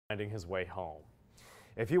finding his way home.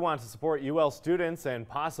 If you want to support UL students and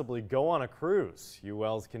possibly go on a cruise,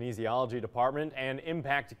 UL's Kinesiology Department and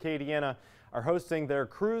Impact Acadiana are hosting their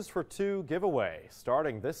Cruise for Two giveaway.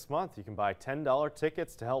 Starting this month, you can buy $10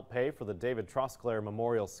 tickets to help pay for the David Trosclair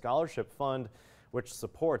Memorial Scholarship Fund, which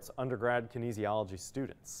supports undergrad kinesiology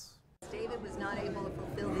students. David was not able to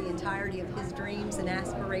fulfill the entirety of his dreams and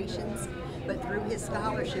aspirations, but through his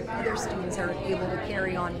scholarship, other students are able to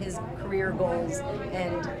carry on his career goals,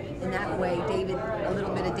 and in that way, David, a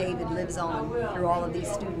little bit of David lives on through all of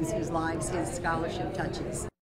these students whose lives his scholarship touches.